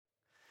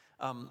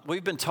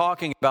We've been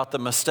talking about the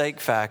mistake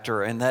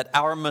factor and that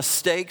our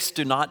mistakes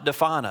do not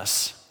define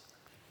us.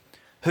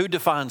 Who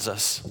defines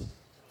us?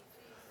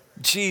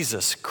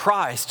 Jesus,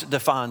 Christ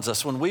defines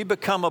us. When we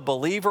become a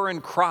believer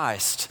in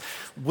Christ,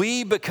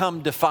 we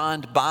become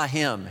defined by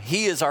Him.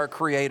 He is our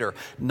creator,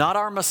 not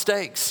our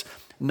mistakes,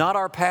 not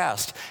our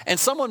past. And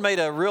someone made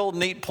a real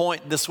neat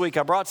point this week.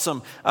 I brought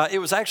some, it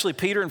was actually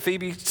Peter and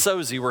Phoebe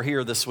Sozi were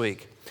here this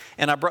week.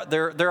 And I brought,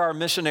 there are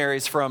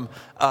missionaries from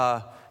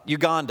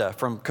Uganda,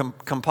 from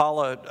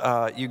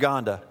Kampala,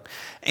 Uganda.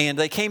 And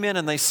they came in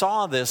and they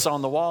saw this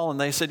on the wall and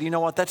they said, you know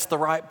what, that's the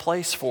right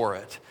place for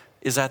it,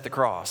 is at the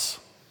cross.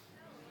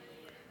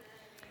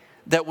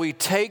 That we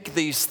take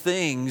these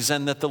things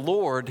and that the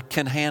Lord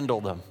can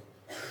handle them.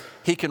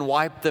 He can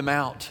wipe them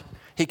out.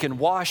 He can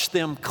wash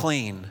them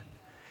clean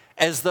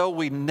as though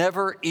we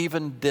never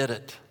even did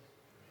it.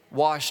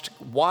 Washed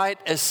white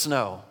as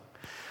snow.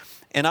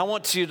 And I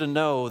want you to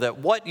know that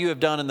what you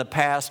have done in the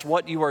past,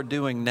 what you are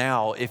doing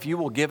now, if you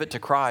will give it to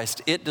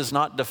Christ, it does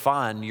not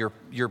define your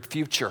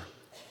future.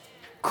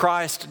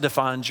 Christ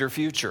defines your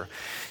future.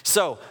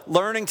 So,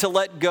 learning to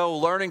let go,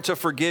 learning to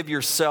forgive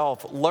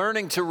yourself,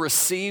 learning to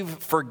receive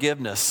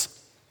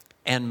forgiveness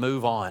and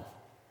move on.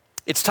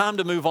 It's time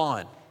to move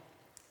on.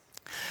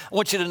 I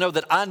want you to know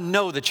that I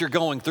know that you're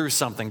going through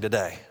something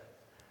today.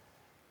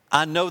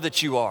 I know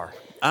that you are.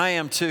 I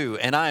am too,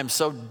 and I am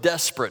so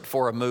desperate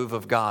for a move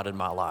of God in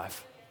my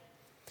life.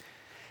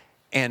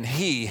 And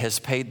He has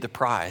paid the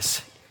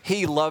price.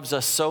 He loves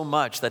us so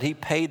much that He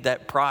paid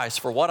that price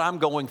for what I'm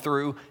going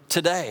through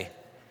today.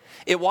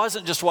 It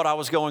wasn't just what I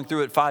was going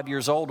through at 5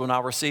 years old when I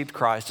received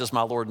Christ as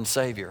my Lord and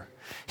Savior.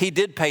 He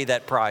did pay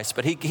that price,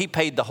 but He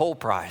paid the whole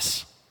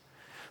price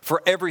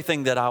for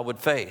everything that I would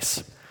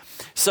face.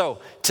 So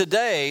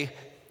today,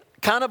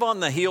 kind of on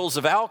the heels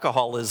of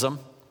alcoholism,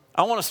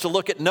 I want us to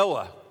look at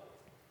Noah.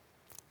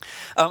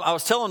 I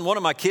was telling one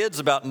of my kids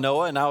about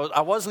Noah, and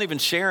I wasn't even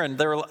sharing.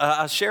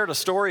 I shared a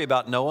story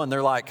about Noah, and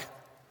they're like,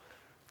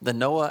 the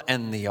Noah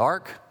and the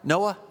ark,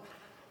 Noah?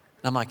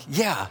 And I'm like,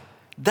 yeah,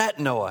 that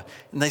Noah.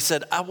 And they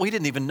said, we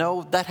didn't even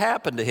know that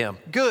happened to him.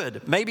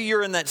 Good. Maybe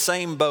you're in that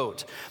same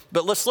boat.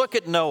 But let's look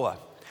at Noah.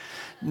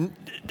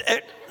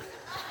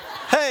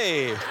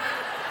 Hey.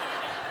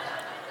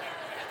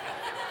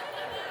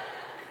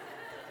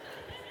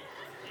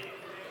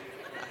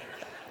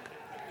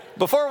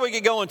 Before we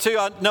get going too,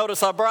 I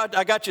notice I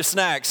got you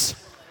snacks.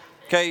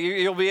 Okay,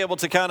 you'll be able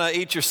to kind of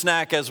eat your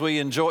snack as we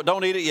enjoy.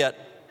 Don't eat it yet.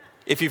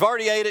 If you've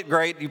already ate it,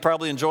 great. You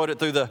probably enjoyed it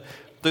through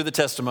the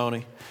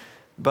testimony.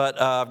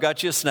 But I've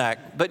got you a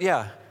snack. But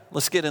yeah,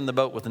 let's get in the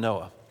boat with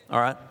Noah.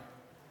 All right.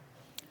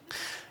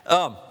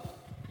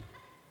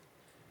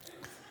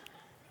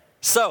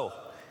 So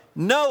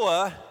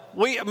Noah,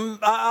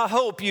 I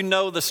hope you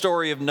know the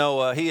story of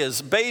Noah. He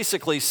has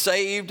basically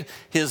saved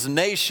his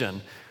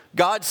nation.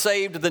 God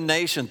saved the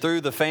nation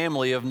through the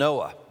family of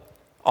Noah.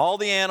 All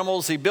the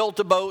animals, he built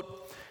a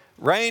boat,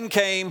 rain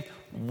came,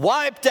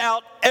 wiped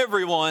out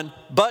everyone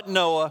but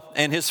Noah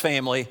and his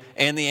family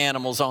and the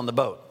animals on the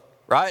boat,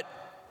 right?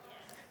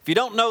 If you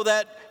don't know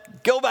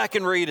that, go back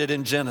and read it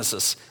in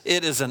Genesis.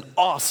 It is an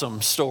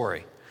awesome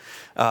story,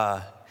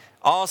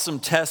 awesome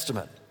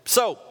testament.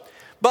 So,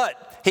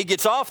 but he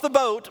gets off the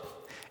boat.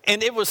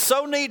 And it was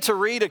so neat to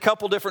read a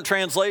couple different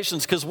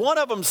translations because one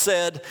of them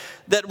said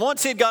that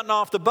once he'd gotten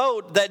off the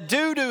boat, that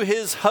due to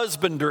his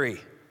husbandry.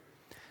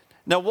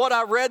 Now, what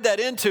I read that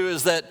into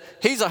is that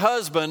he's a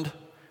husband,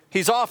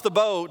 he's off the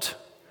boat,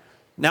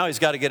 now he's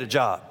got to get a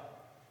job.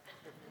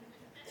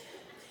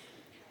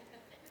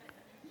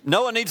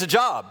 Noah needs a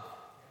job,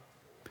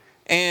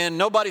 and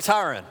nobody's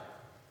hiring.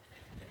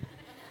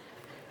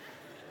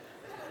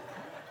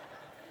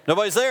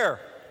 Nobody's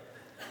there.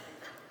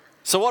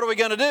 So what are we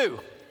going to do?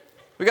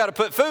 We got to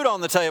put food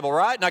on the table,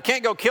 right? And I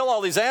can't go kill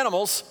all these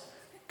animals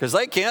because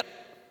they can't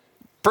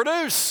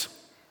produce,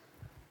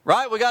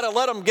 right? We got to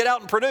let them get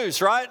out and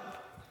produce, right?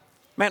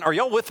 Man, are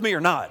y'all with me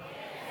or not?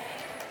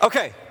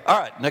 Okay, all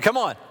right, now come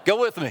on, go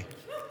with me.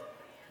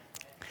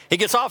 He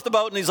gets off the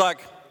boat and he's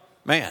like,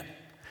 man,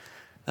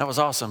 that was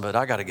awesome, but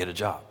I got to get a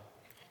job.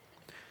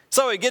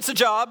 So he gets a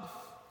job.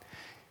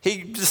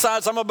 He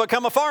decides, I'm going to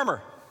become a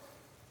farmer.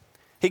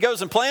 He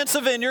goes and plants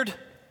a vineyard.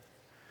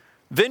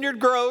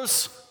 Vineyard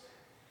grows.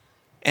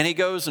 And he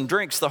goes and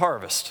drinks the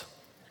harvest.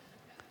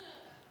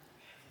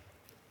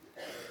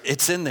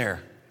 It's in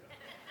there.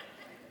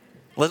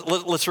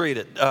 Let's read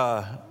it.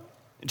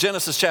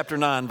 Genesis chapter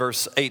 9,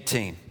 verse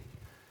 18.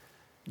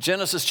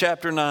 Genesis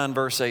chapter 9,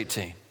 verse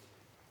 18.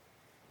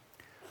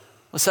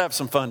 Let's have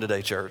some fun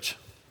today, church.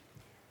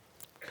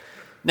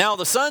 Now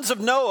the sons of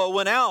Noah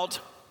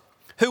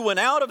who went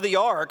out of the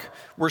ark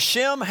were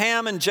Shem,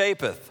 Ham, and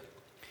Japheth.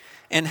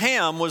 And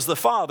Ham was the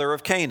father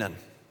of Canaan.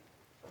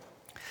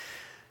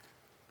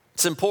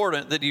 It's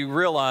important that you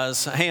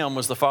realize Ham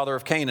was the father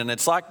of Canaan.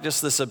 It's like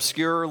just this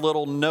obscure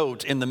little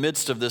note in the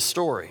midst of this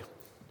story.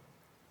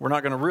 We're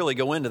not going to really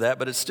go into that,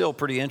 but it's still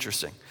pretty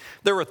interesting.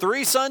 There were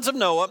 3 sons of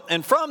Noah,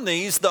 and from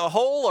these the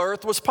whole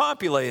earth was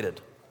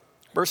populated.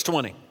 Verse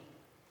 20.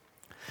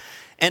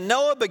 And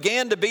Noah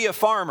began to be a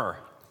farmer.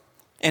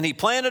 and he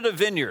planted a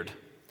vineyard.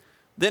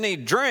 Then he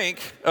drank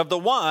of the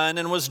wine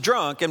and was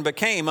drunk and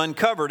became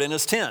uncovered in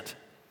his tent.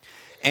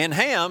 And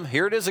Ham,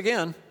 here it is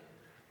again,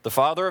 the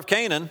father of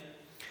Canaan,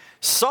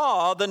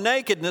 saw the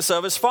nakedness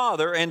of his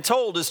father and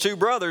told his two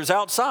brothers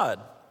outside.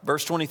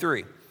 Verse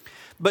 23.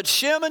 But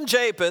Shem and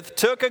Japheth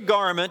took a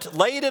garment,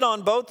 laid it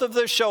on both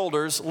their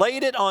shoulders,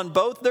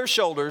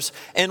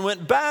 and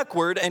went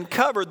backward and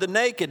covered the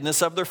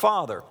nakedness of their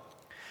father.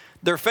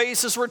 Their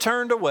faces were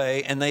turned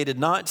away, and they did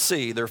not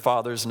see their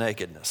father's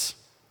nakedness.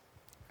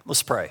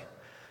 Let's pray.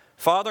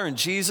 Father, in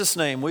Jesus'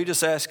 name, we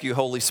just ask you,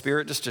 Holy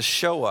Spirit, just to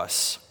show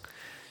us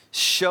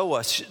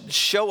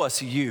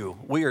you.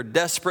 We are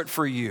desperate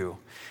for you.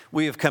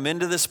 We have come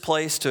into this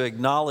place to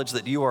acknowledge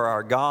that you are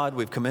our God.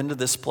 We've come into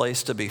this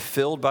place to be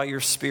filled by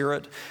your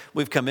Spirit.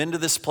 We've come into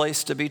this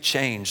place to be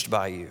changed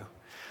by you.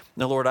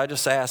 Now, Lord, I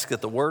just ask that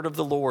the word of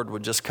the Lord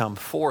would just come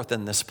forth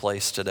in this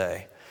place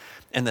today,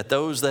 and that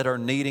those that are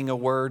needing a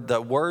word,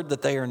 the word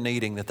that they are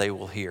needing, that they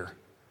will hear.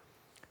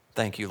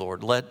 Thank you,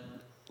 Lord.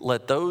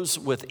 Let those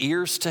with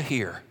ears to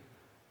hear.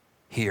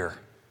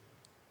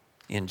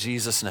 In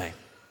Jesus' name,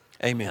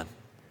 amen.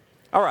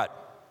 All right.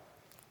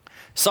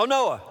 So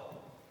Noah,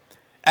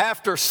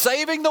 after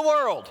saving the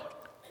world,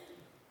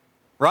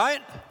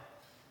 right?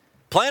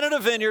 Planted a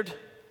vineyard,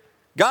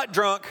 got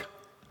drunk,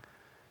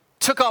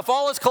 took off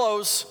all his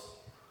clothes,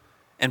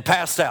 and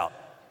passed out.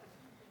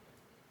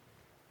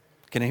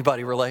 Can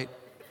anybody relate?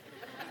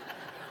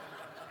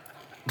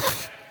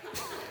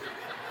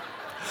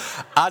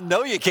 I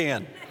know you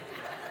can.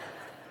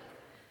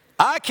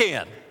 I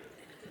can.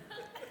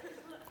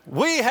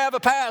 We have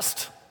a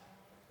past.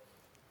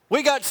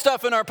 We got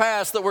stuff in our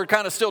past that we're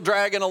kind of still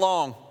dragging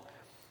along.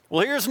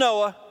 Well, here's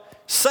Noah,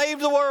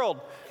 saved the world.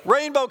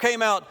 Rainbow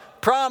came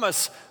out,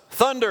 promise,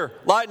 thunder,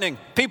 lightning,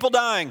 people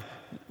dying.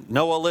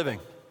 Noah living.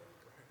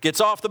 Gets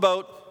off the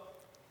boat,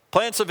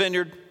 plants a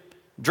vineyard,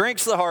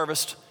 drinks the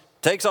harvest,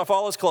 takes off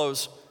all his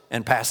clothes,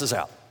 and passes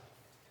out.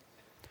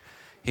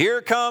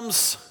 Here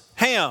comes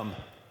Ham,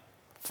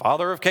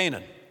 father of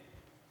Canaan.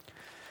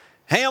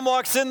 Ham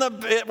walks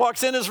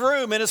in his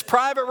room, in his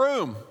private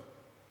room.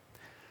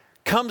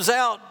 Comes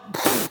out.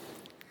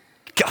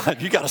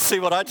 God, you got to see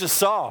what I just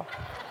saw.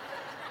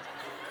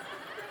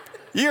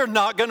 You're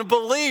not going to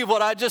believe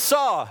what I just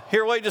saw.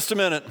 Here, wait just a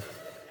minute.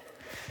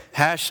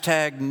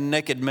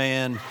 #naked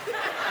man.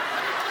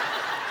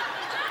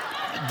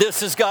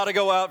 This has got to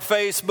go out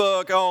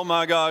Facebook. Oh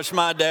my gosh,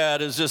 my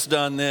dad has just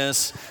done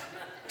this.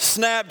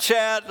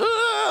 Snapchat.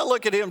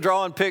 Look at him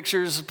drawing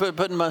pictures,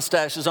 putting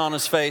mustaches on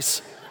his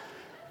face.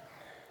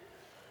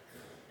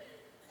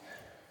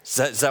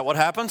 Is that what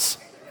happens?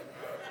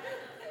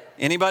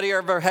 Anybody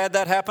ever had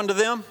that happen to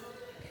them?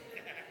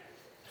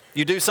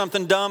 You do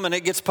something dumb and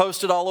it gets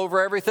posted all over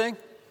everything?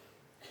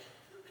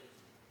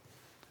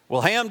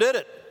 Well, Ham did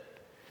it.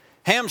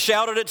 Ham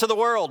shouted it to the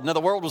world. Now, the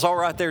world was all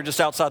right there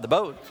just outside the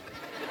boat.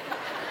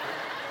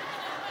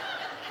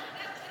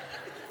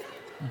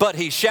 But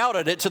he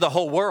shouted it to the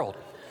whole world.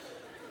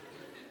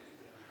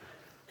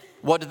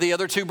 What did the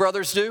other two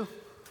brothers do?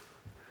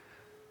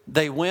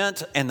 They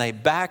went and they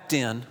backed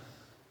in,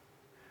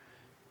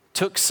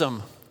 took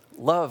some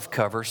love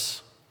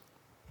covers,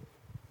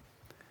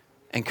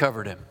 and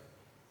covered him.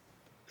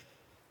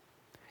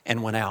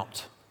 And went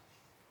out.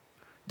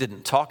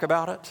 Didn't talk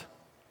about it.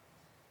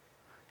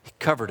 He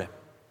covered him.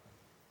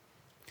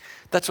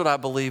 That's what I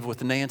believe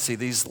with Nancy.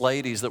 These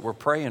ladies that were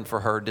praying for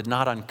her did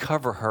not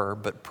uncover her,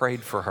 but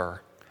prayed for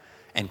her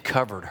and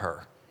covered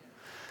her.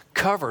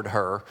 Covered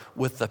her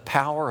with the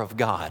power of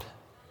God.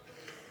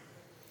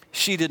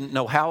 She didn't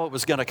know how it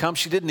was going to come.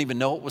 She didn't even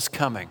know it was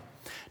coming.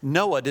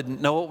 Noah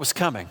didn't know it was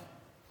coming.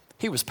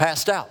 He was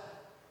passed out.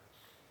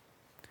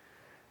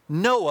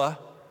 Noah,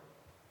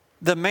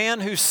 the man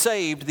who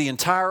saved the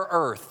entire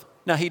earth.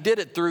 Now, he did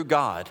it through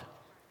God.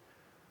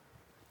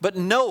 But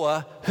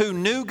Noah, who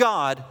knew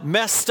God,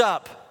 messed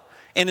up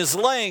and is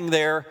laying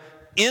there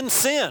in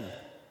sin,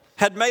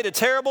 had made a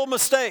terrible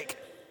mistake.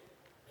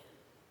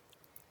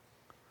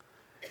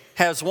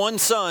 Has one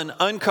son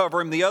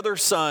uncover him. The other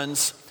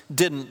sons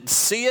didn't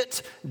see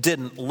it,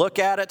 didn't look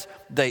at it.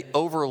 They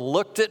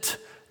overlooked it.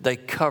 They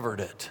covered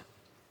it.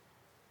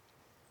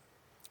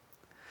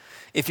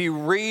 If you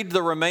read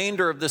the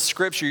remainder of this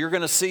scripture, you're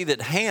going to see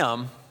that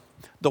Ham,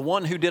 the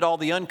one who did all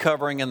the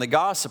uncovering and the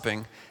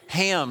gossiping,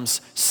 Ham's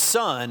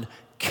son,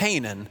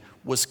 Canaan,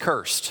 was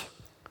cursed.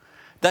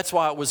 That's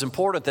why it was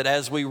important that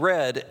as we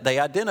read, they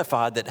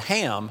identified that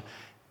Ham,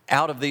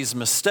 out of these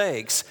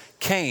mistakes,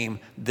 came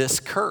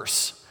this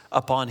curse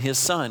upon his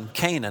son,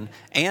 Canaan,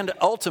 and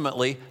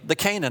ultimately the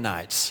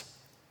Canaanites.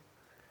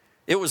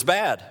 It was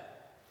bad.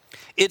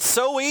 It's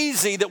so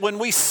easy that when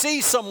we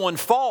see someone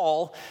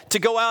fall, to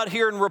go out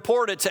here and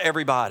report it to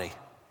everybody.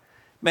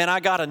 Man, I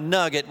got a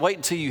nugget. Wait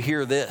until you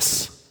hear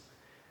this.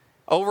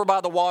 Over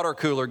by the water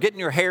cooler, getting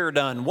your hair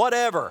done,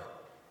 whatever.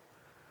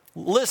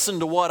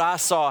 Listen to what I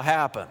saw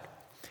happen.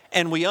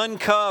 And we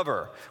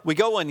uncover. We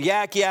go and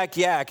yak,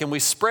 and we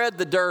spread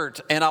the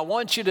dirt. And I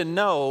want you to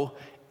know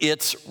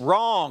it's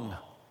wrong.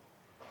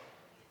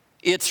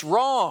 It's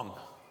wrong.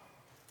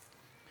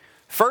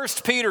 1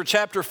 Peter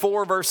chapter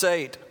 4, verse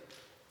 8.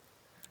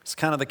 It's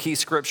kind of the key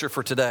scripture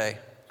for today.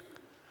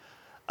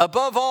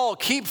 Above all,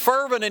 keep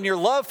fervent in your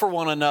love for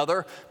one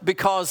another,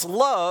 because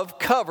love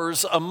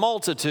covers a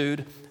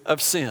multitude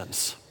of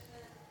sins.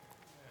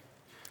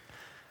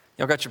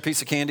 Y'all got your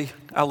piece of candy?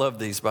 I love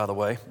these, by the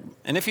way.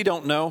 And if you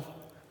don't know,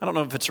 I don't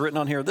know if it's written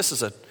on here.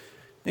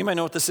 Anybody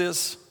know what this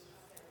is?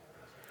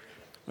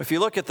 If you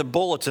look at the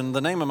bulletin,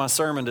 the name of my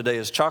sermon today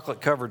is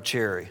Chocolate Covered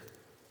Cherry.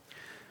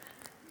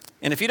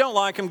 And if you don't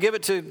like them, give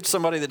it to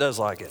somebody that does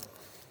like it.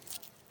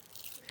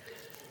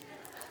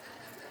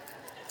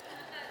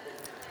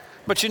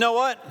 But you know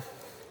what?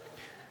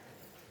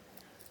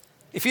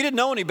 If you didn't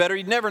know any better,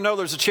 you'd never know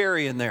there's a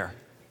cherry in there.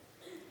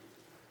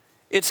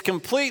 It's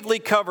completely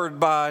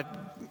covered by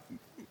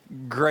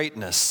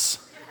greatness.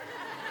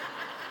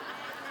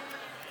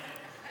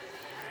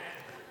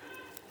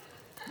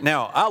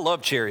 Now, I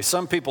love cherries.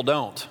 Some people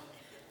don't.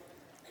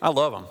 I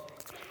love them.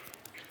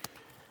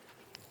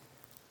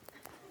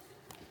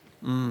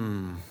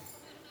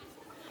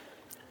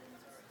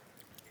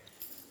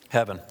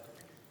 Heaven.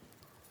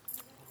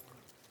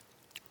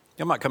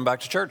 You might come back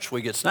to church.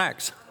 We get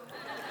snacks.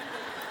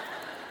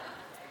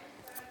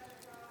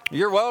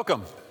 You're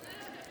welcome.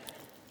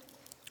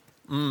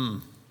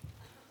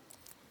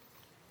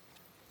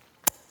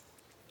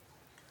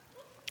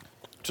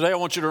 Today I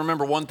want you to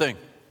remember one thing.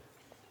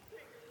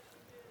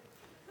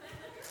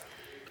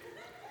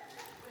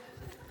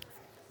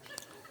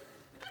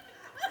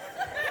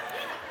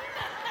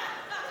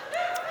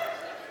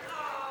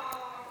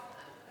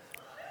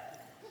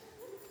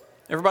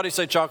 Everybody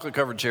say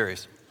chocolate-covered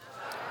cherries.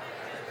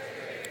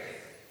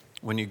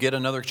 When you get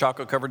another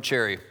chocolate-covered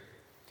cherry,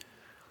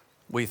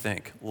 we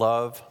think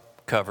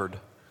love-covered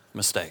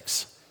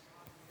mistakes.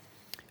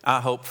 I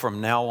hope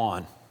from now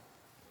on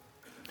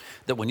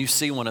that when you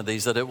see one of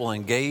these, that it will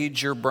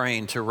engage your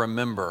brain to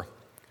remember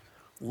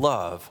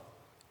love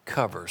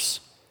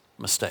covers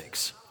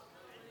mistakes.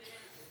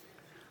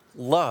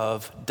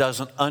 Love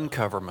doesn't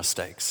uncover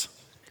mistakes.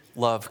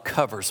 Love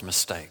covers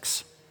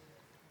mistakes.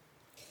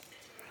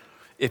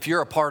 If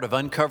you're a part of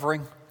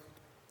uncovering,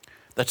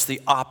 that's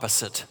the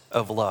opposite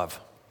of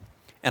love.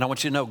 And I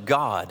want you to know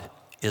God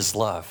is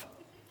love.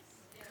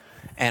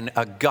 And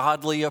a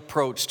godly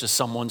approach to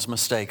someone's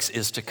mistakes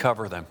is to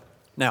cover them.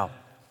 Now,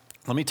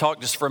 let me talk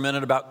just for a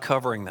minute about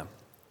covering them.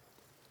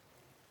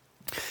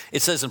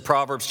 It says in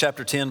Proverbs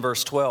chapter 10,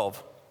 verse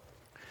 12,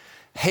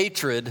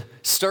 hatred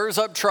stirs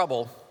up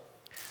trouble,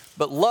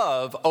 but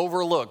love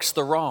overlooks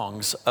the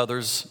wrongs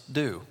others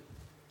do.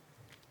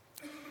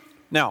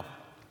 Now,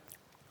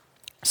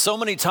 so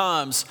many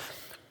times,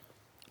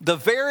 the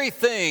very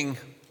thing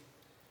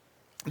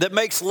that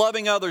makes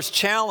loving others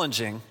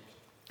challenging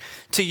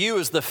to you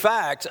is the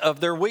fact of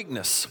their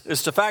weakness.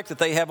 It's the fact that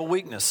they have a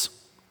weakness.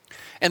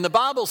 And the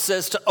Bible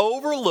says to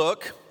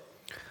overlook,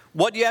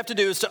 what you have to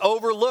do is to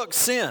overlook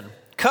sin,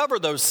 cover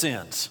those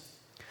sins.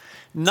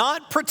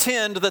 Not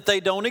pretend that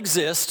they don't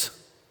exist,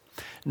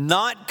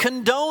 not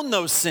condone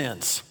those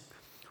sins.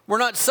 We're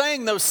not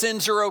saying those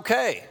sins are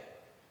okay.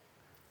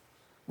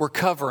 We're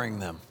covering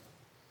them.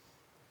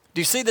 Do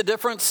you see the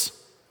difference?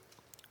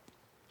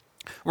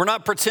 We're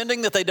not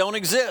pretending that they don't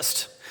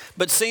exist,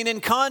 but seen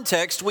in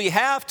context, we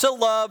have to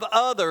love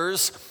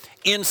others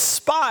in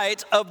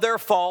spite of their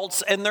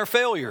faults and their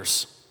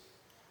failures.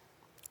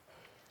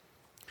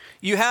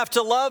 You have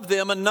to love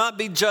them and not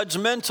be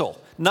judgmental,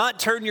 not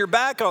turn your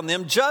back on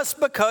them just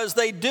because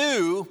they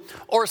do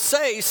or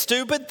say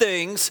stupid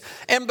things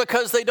and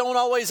because they don't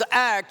always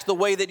act the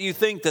way that you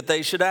think that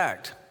they should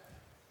act.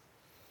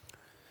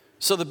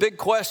 So the big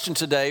question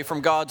today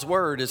from God's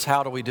Word is,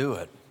 how do we do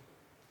it?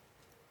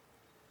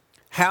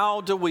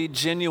 How do we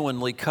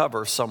genuinely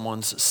cover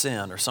someone's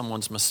sin or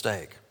someone's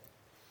mistake,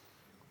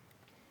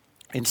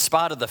 in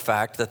spite of the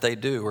fact that they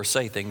do or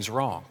say things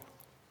wrong?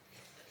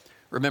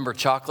 Remember,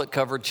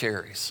 chocolate-covered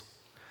cherries,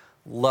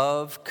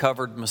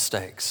 love-covered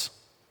mistakes.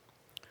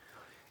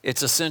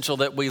 It's essential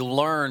that we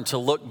learn to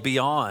look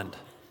beyond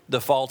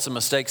the faults and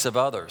mistakes of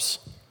others,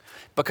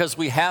 because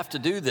we have to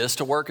do this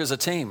to work as a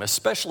team,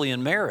 especially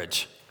in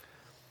marriage.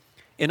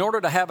 In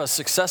order to have a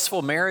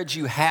successful marriage,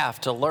 you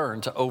have to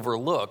learn to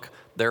overlook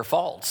their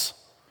faults.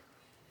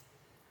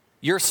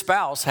 Your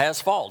spouse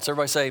has faults.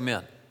 Everybody say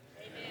amen.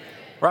 Amen.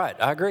 Right,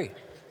 I agree.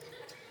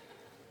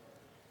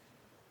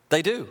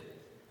 They do.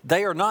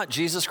 They are not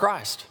Jesus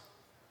Christ.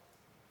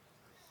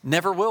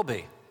 Never will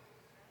be.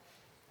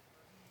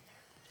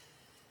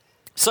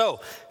 So,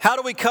 how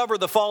do we cover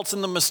the faults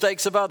and the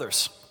mistakes of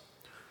others?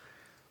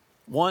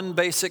 One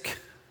basic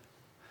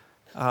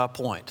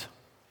point.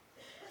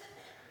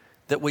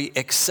 That we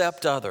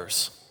accept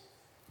others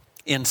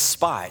in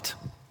spite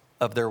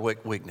of their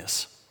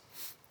weakness.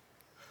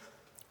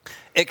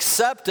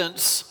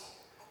 Acceptance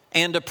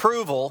and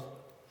approval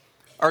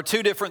are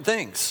two different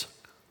things.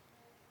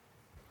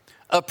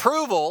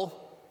 Approval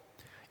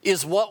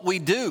is what we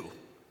do.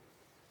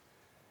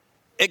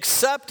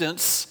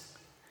 Acceptance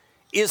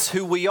is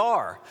who we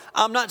are.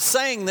 I'm not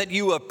saying that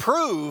you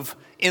approve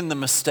in the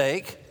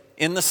mistake,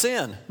 in the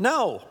sin.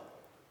 No.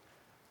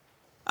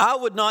 I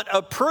would not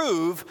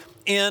approve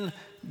in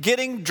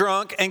getting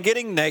drunk and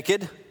getting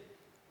naked.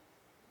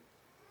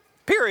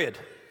 Period.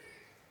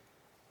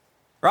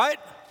 Right?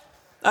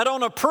 I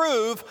don't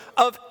approve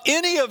of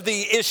any of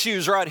the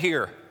issues right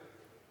here.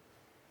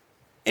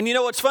 And you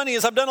know what's funny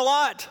is I've done a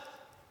lot.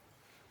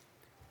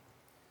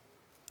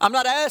 I'm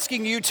not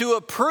asking you to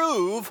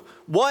approve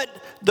what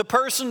the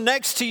person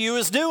next to you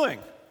is doing.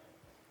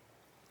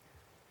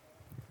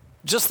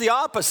 Just the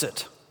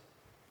opposite.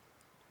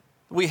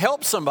 We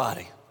help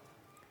somebody.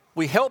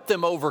 We help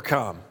them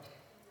overcome.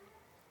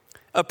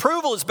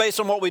 Approval is based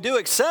on what we do.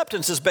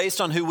 Acceptance is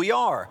based on who we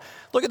are.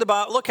 Look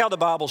how the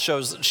Bible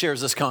shares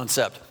this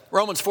concept.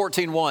 Romans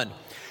 14:1.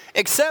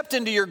 Accept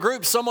into your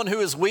group someone who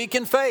is weak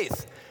in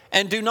faith,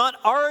 and do not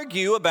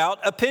argue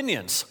about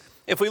opinions.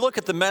 If we look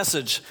at the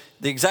message,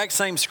 the exact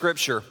same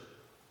scripture,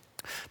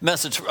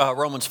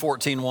 Romans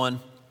 14:1,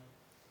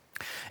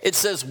 it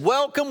says,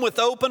 welcome with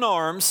open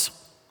arms,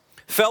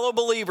 fellow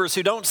believers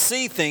who don't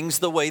see things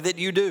the way that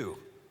you do.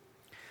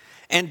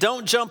 And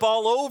don't jump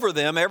all over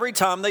them every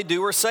time they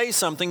do or say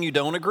something you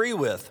don't agree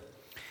with.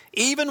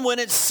 Even when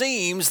it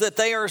seems that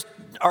they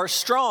are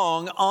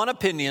strong on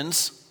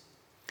opinions,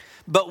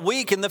 but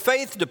weak in the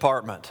faith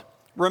department.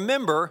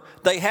 Remember,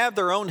 they have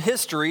their own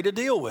history to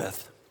deal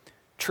with.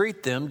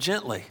 Treat them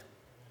gently.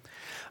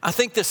 I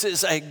think this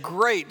is a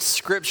great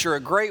scripture,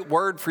 a great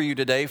word for you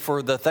today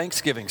for the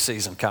Thanksgiving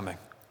season coming.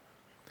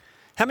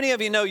 How many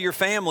of you know your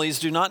families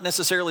do not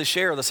necessarily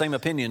share the same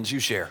opinions you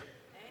share?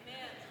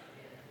 Amen.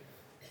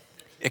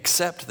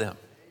 Accept them.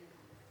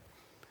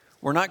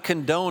 We're not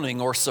condoning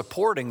or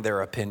supporting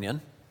their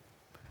opinion,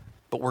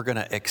 but we're going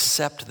to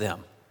accept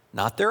them.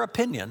 Not their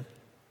opinion,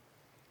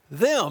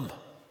 them.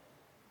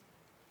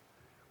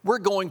 We're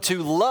going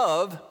to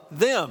love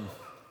them.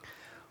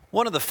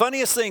 One of the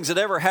funniest things that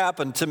ever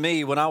happened to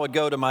me when I would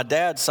go to my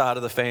dad's side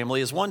of the family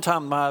is one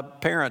time my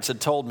parents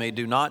had told me,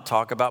 do not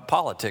talk about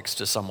politics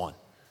to someone.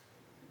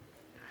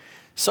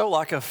 So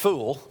like a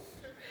fool,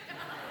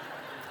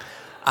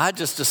 I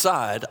just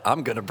decide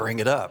I'm going to bring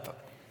it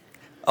up.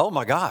 Oh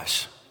my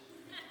gosh.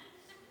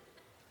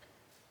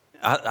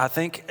 I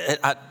think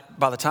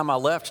by the time I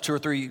left 2 or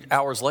 3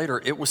 hours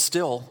later, it was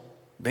still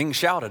being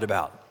shouted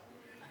about.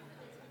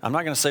 I'm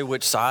not going to say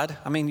which side.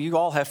 I mean, you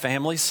all have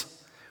families.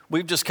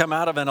 We've just come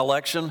out of an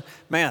election.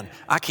 Man,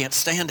 I can't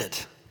stand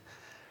it.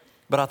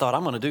 But I thought,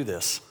 I'm going to do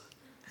this.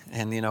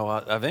 And,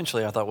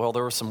 eventually I thought, well,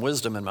 there was some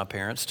wisdom in my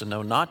parents to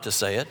know not to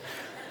say it.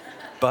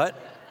 But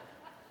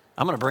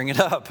I'm going to bring it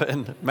up.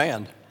 And,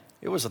 man,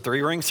 it was a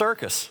 3-ring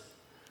circus.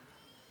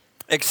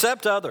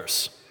 Accept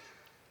others.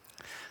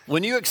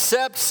 When you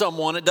accept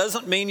someone, it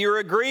doesn't mean you're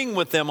agreeing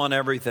with them on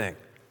everything.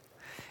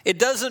 It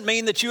doesn't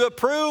mean that you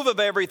approve of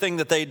everything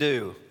that they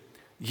do.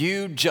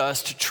 You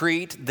just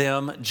treat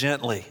them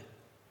gently.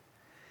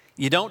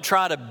 You don't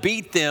try to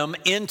beat them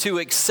into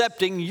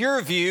accepting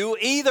your view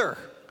either.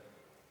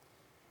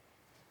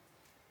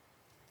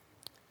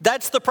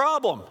 That's the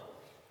problem.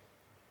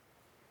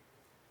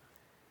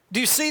 Do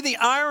you see the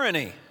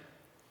irony?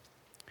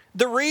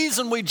 The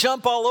reason we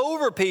jump all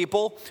over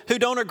people who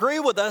don't agree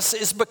with us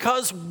is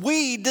because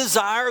we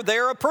desire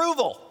their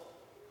approval.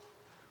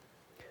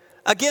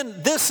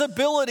 Again, this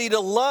ability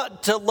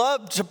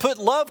to put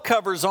love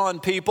covers on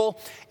people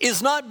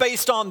is not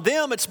based on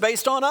them, it's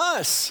based on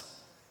us.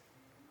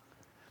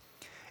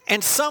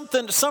 And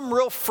some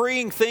real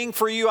freeing thing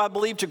for you, I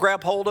believe, to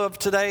grab hold of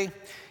today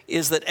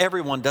is that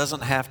everyone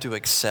doesn't have to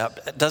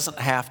accept, doesn't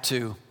have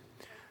to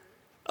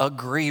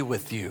agree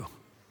with you.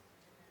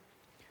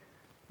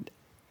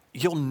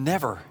 You'll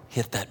never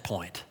hit that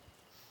point.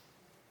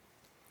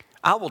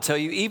 I will tell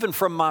you, even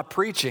from my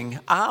preaching,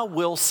 I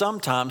will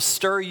sometimes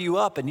stir you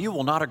up and you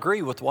will not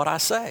agree with what I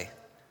say.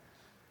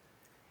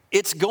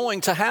 It's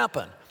going to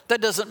happen. That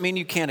doesn't mean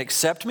you can't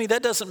accept me.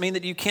 That doesn't mean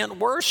that you can't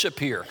worship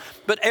here.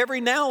 But every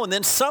now and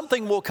then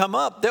something will come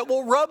up that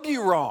will rub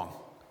you wrong.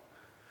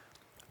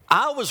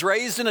 I was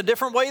raised in a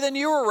different way than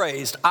you were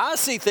raised. I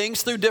see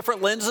things through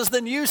different lenses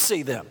than you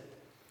see them.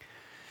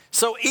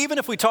 So even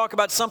if we talk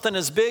about something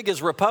as big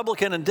as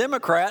Republican and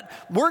Democrat,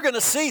 we're going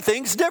to see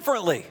things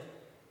differently.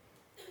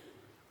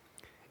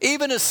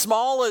 Even as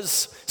small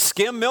as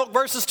skim milk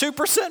versus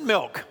 2%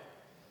 milk.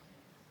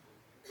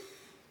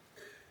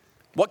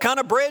 What kind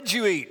of bread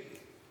you eat?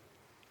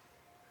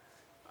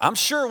 I'm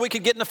sure we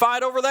could get in a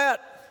fight over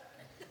that.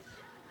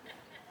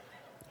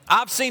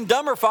 I've seen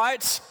dumber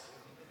fights.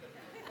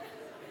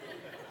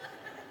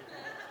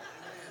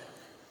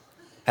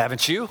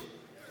 Haven't you?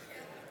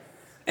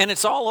 And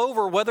it's all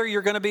over whether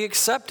you're going to be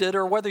accepted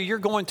or whether you're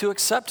going to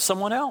accept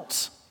someone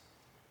else.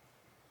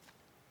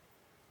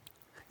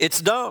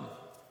 It's dumb.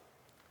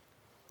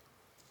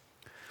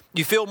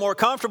 You feel more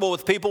comfortable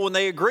with people when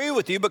they agree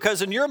with you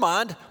because in your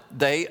mind,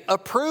 they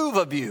approve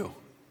of you.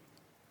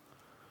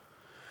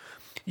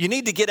 You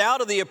need to get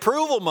out of the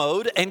approval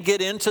mode and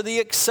get into the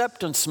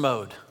acceptance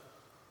mode.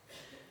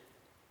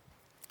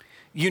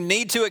 You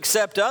need to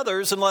accept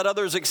others and let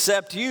others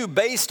accept you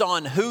based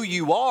on who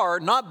you are,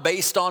 not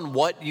based on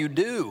what you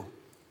do.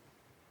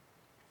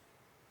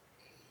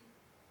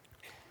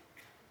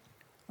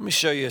 Let me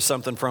show you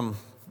something from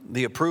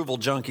the approval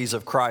junkies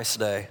of Christ's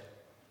day,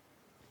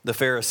 the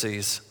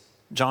Pharisees,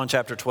 John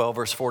chapter 12,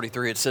 verse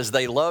 43, it says,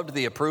 they loved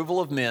the approval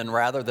of men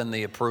rather than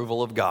the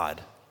approval of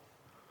God.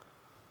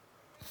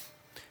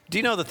 Do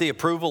you know that the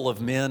approval of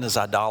men is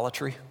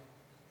idolatry?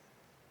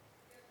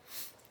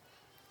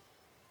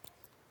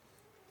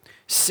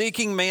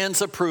 Seeking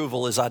man's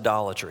approval is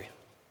idolatry.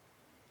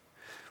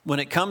 When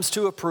it comes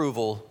to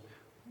approval,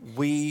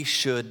 we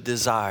should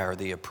desire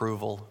the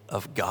approval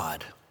of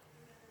God.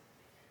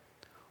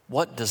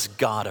 What does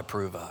God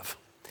approve of?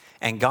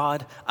 And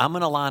God, I'm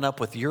going to line up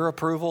with your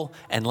approval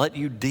and let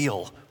you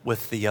deal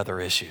with the other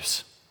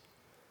issues.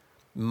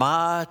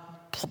 My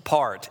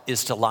part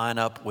is to line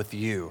up with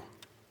you.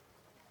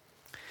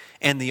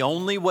 And the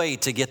only way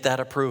to get that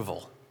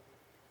approval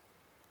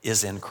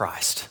is in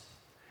Christ.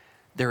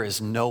 There is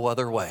no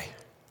other way.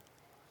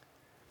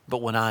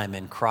 But when I am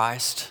in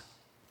Christ,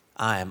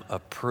 I am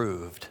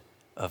approved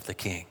of the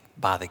King,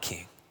 by the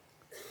King.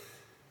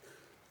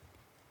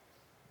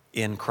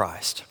 In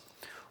Christ.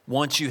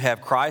 Once you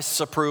have Christ's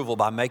approval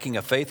by making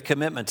a faith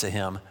commitment to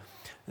Him,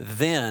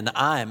 then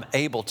I am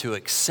able to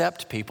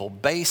accept people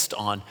based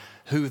on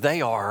who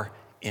they are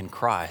in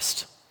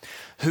Christ.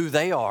 Who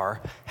they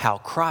are, how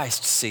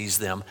Christ sees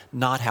them,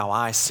 not how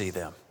I see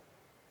them.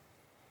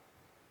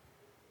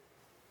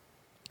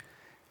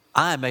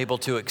 I am able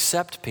to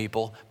accept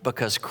people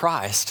because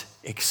Christ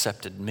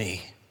accepted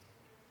me.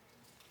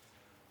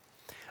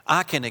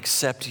 I can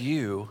accept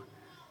you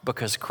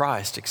because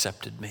Christ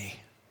accepted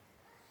me.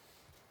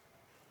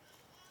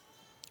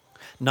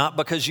 Not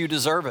because you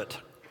deserve it,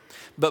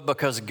 but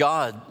because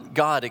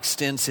God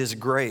extends His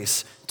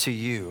grace to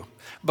you.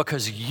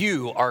 Because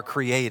you are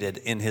created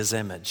in His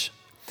image.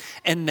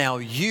 And now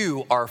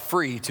you are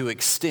free to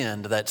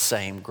extend that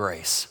same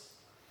grace.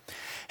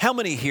 How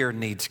many here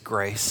needs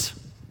grace?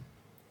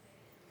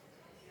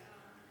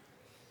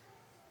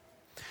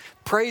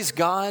 Praise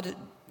God.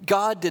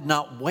 God did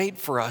not wait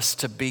for us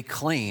to be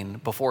clean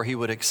before He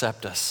would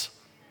accept us.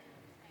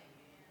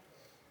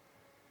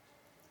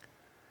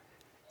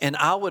 And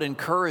I would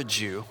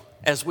encourage you,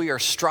 as we are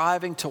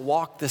striving to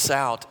walk this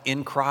out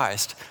in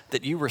Christ,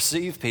 that you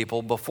receive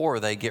people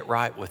before they get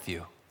right with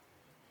you.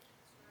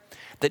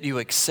 That you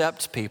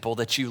accept people,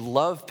 that you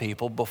love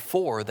people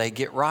before they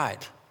get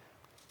right.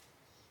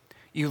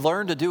 You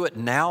learn to do it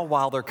now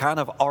while they're kind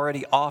of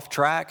already off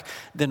track.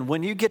 Then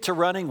when you get to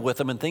running with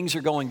them and things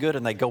are going good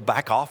and they go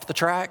back off the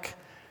track,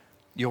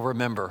 you'll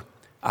remember,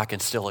 I can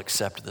still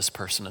accept this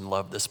person and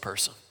love this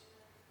person.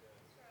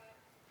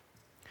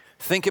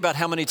 Think about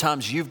how many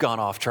times you've gone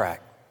off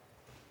track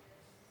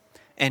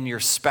and your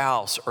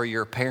spouse or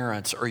your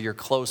parents or your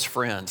close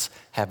friends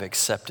have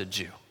accepted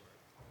you.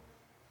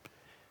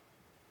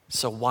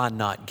 So why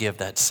not give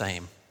that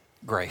same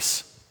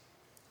grace?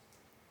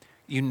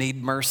 You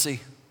need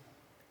mercy?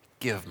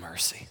 Give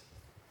mercy.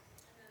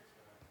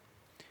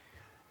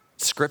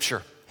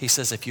 Scripture, He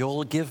says, if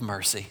you'll give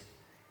mercy,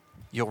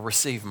 you'll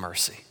receive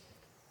mercy.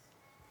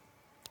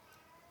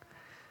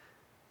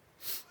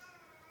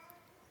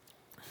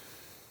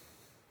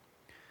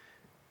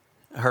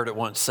 I heard it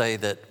once say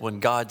that when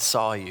God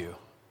saw you,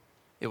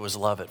 it was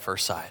love at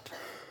first sight.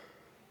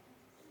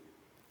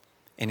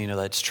 And you know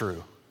that's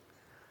true.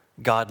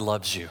 God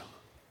loves you,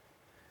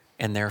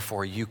 and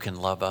therefore you can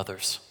love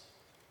others.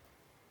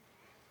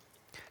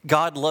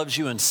 God loves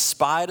you in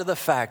spite of the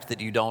fact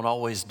that you don't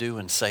always do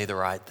and say the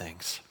right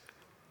things.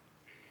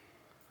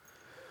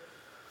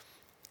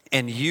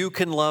 And you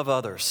can love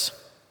others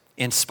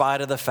in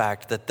spite of the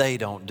fact that they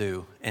don't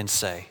do and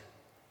say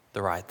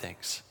the right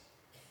things.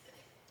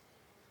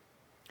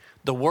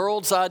 The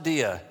world's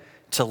idea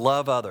to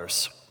love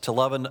others, to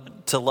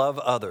love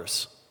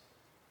others,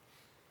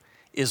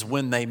 is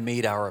when they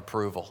meet our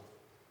approval.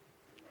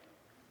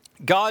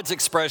 God's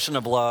expression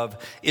of love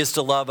is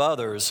to love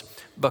others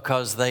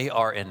because they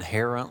are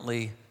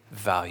inherently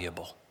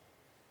valuable.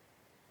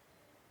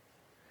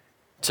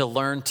 To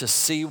learn to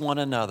see one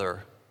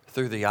another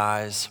through the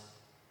eyes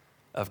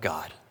of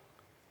God.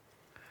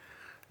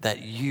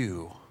 That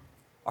you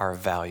are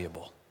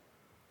valuable.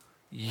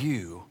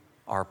 You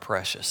are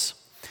precious.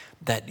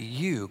 That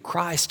you,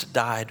 Christ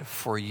died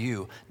for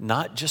you,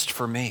 not just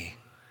for me.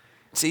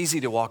 It's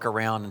easy to walk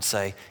around and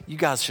say, you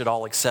guys should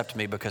all accept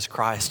me because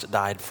Christ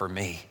died for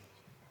me.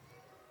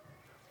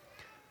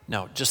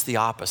 No, just the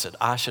opposite.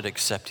 I should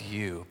accept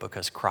you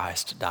because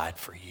Christ died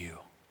for you.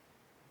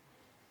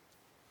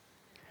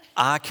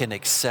 I can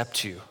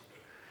accept you.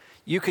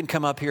 You can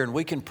come up here and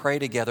we can pray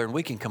together and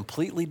we can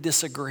completely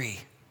disagree.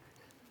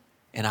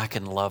 And I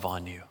can love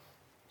on you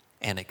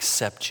and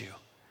accept you.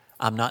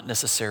 I'm not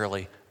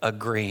necessarily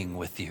agreeing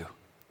with you.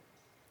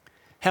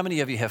 How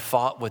many of you have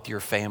fought with your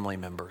family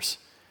members,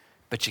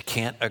 but you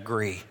can't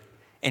agree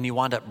and you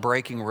wind up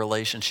breaking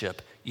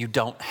relationship? You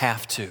don't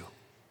have to.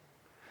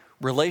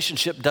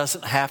 Relationship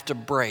doesn't have to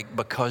break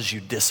because you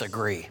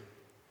disagree.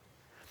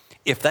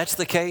 If that's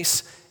the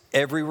case,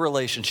 every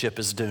relationship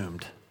is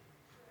doomed.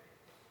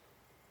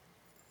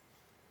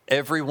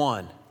 Every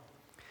one.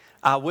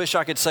 I wish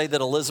I could say that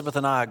Elizabeth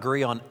and I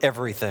agree on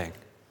everything.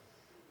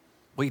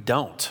 We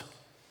don't.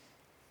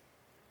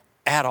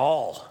 at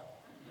all.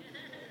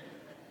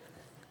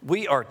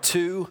 We are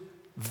two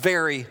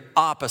very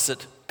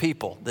opposite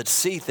people that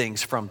see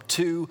things from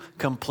two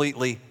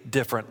completely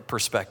different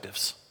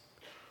perspectives.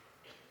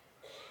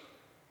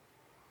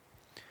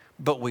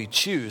 But we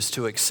choose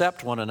to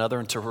accept one another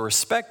and to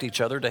respect each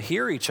other, to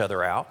hear each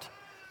other out.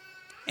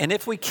 And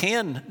if we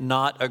can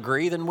not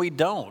agree, then we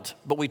don't.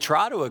 But we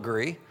try to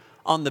agree.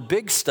 On the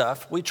big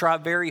stuff, we try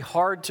very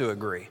hard to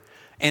agree.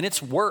 And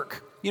it's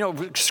work. You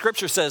know,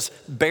 Scripture says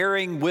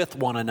bearing with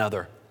one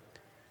another.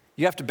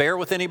 You have to bear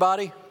with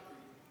anybody?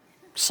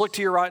 Just look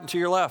to your right and to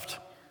your left.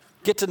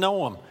 Get to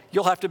know them.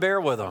 You'll have to bear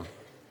with them.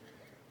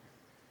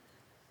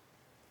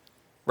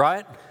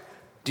 Right?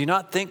 Do you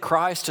not think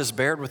Christ has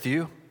bared with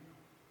you?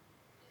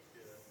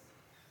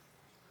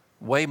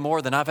 Way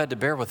more than I've had to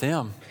bear with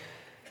him.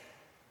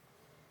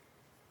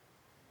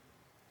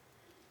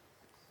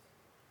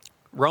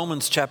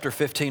 Romans chapter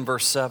 15,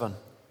 verse 7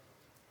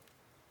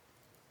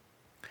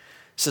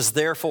 says,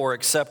 therefore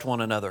accept one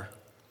another,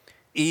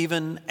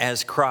 even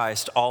as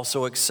Christ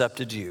also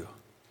accepted you,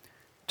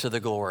 to the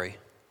glory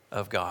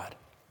of God.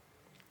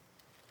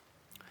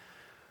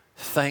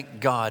 Thank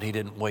God he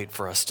didn't wait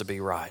for us to be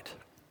right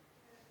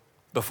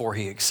before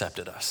he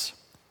accepted us.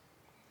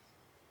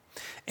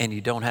 And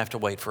you don't have to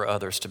wait for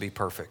others to be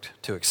perfect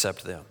to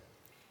accept them.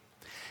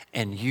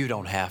 And you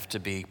don't have to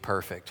be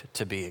perfect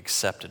to be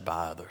accepted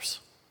by others.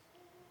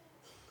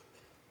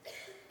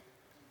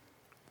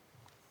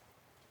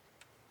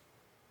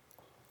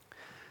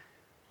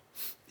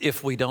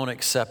 If we don't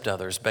accept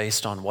others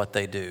based on what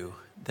they do,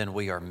 then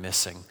we are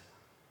missing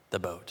the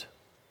boat.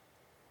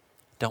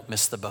 Don't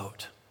miss the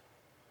boat.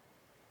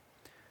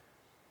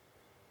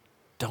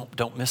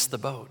 Don't miss the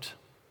boat.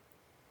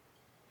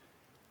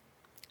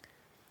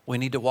 We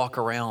need to walk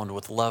around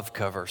with love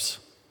covers.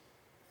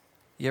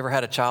 You ever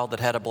had a child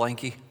that had a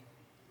blankie?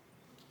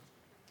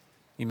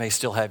 You may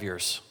still have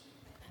yours.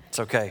 It's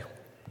okay.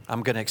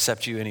 I'm going to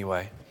accept you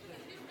anyway.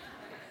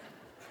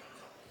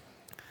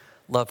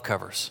 Love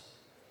covers.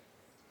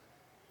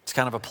 It's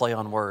kind of a play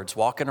on words.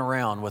 Walking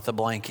around with a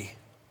blankie,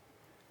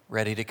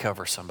 ready to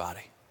cover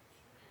somebody.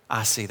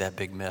 I see that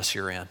big mess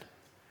you're in.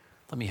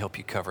 Let me help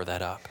you cover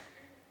that up.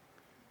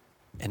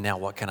 And now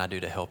what can I do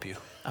to help you?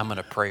 I'm going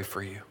to pray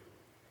for you.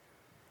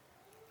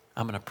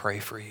 I'm going to pray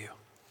for you.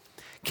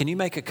 Can you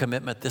make a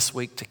commitment this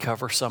week to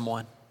cover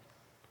someone?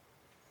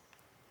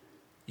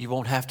 You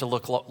won't have to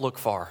look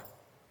far.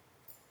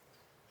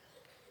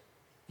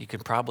 You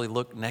can probably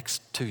look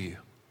next to you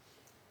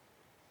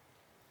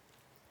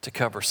to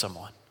cover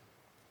someone.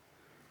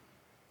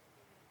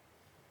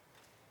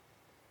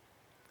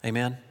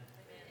 Amen?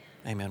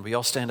 Amen. Will you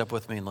all stand up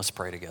with me and let's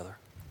pray together?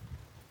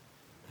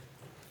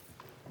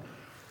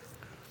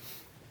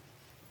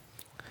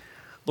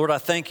 Lord, I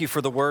thank you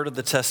for the word of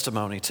the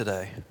testimony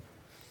today.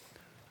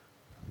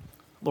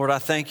 Lord, I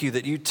thank you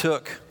that you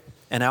took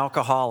an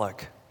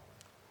alcoholic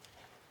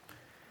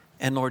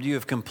and Lord, you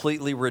have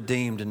completely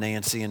redeemed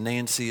Nancy, and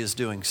Nancy is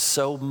doing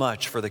so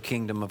much for the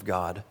kingdom of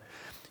God.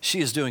 She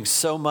is doing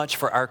so much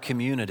for our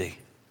community.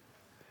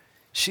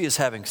 She is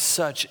having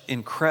such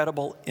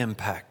incredible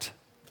impact.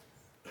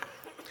 I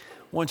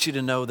want you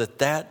to know that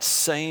that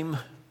same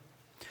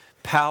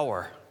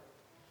power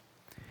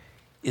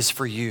is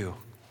for you.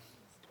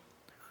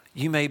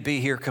 You may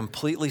be here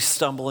completely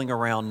stumbling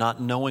around,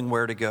 not knowing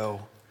where to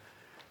go,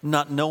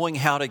 not knowing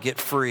how to get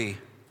free.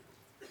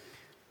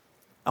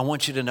 I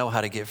want you to know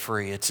how to get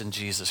free. It's in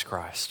Jesus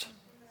Christ.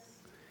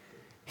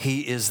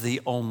 He is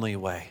the only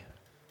way.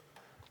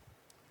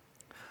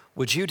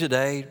 Would you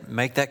today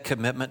make that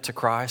commitment to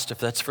Christ, if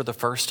that's for the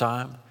first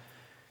time,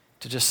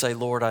 to just say,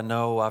 Lord, I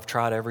know I've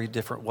tried every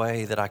different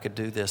way that I could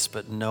do this,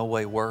 but no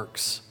way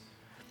works.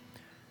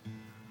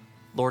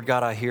 Lord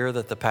God, I hear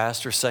that the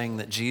pastor's saying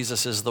that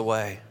Jesus is the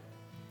way.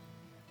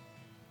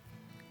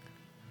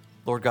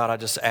 Lord God, I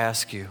just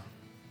ask you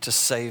to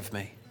save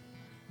me.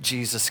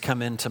 Jesus,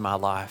 come into my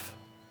life.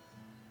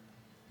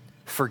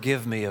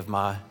 Forgive me of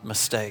my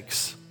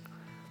mistakes.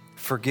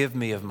 Forgive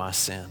me of my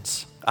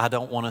sins. I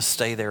don't want to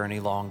stay there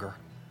any longer.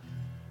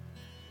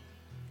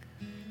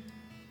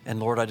 And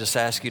Lord, I just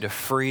ask you to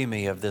free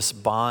me of this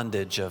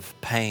bondage of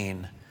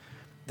pain,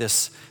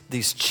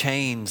 these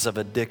chains of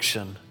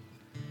addiction,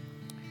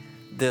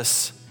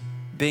 this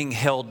being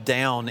held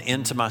down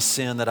into my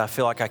sin that I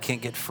feel like I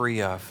can't get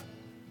free of.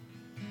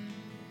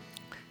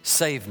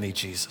 Save me,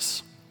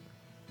 Jesus.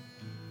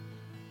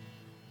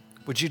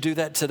 Would you do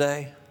that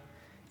today?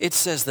 It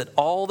says that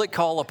all that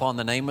call upon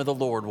the name of the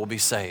Lord will be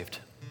saved.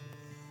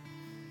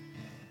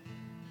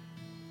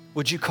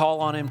 Would you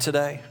call on him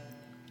today?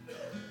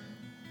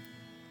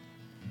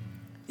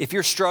 If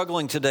you're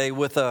struggling today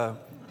with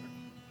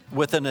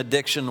an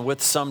addiction,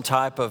 with some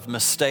type of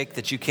mistake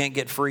that you can't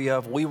get free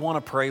of, we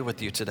want to pray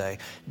with you today.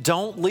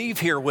 Don't leave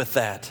here with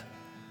that.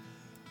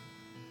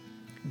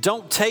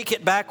 Don't take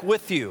it back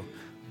with you.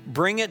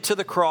 Bring it to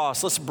the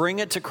cross. Let's bring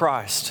it to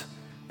Christ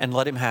and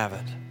let him have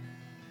it.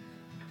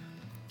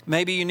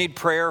 Maybe you need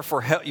prayer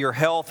for your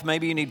health.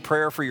 Maybe you need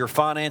prayer for your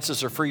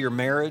finances or for your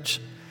marriage.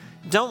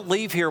 Don't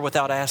leave here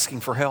without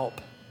asking for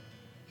help.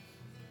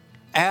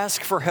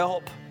 Ask for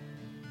help.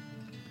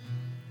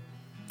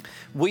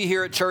 We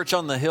here at Church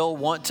on the Hill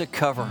want to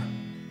cover,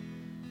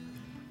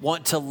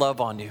 want to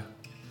love on you,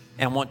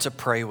 and want to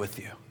pray with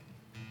you.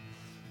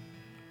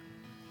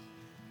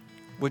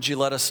 Would you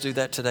let us do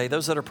that today?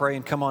 Those that are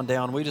praying, come on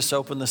down. We just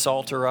open this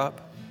altar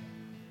up.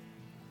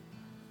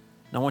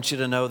 And I want you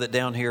to know that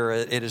down here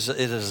it is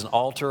an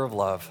altar of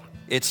love.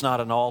 It's not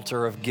an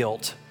altar of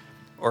guilt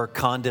or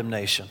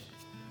condemnation.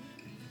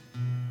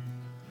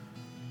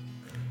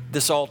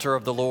 This altar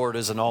of the Lord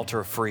is an altar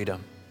of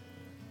freedom.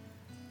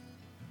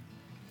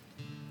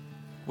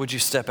 Would you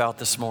step out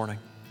this morning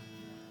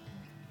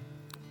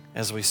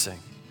as we sing?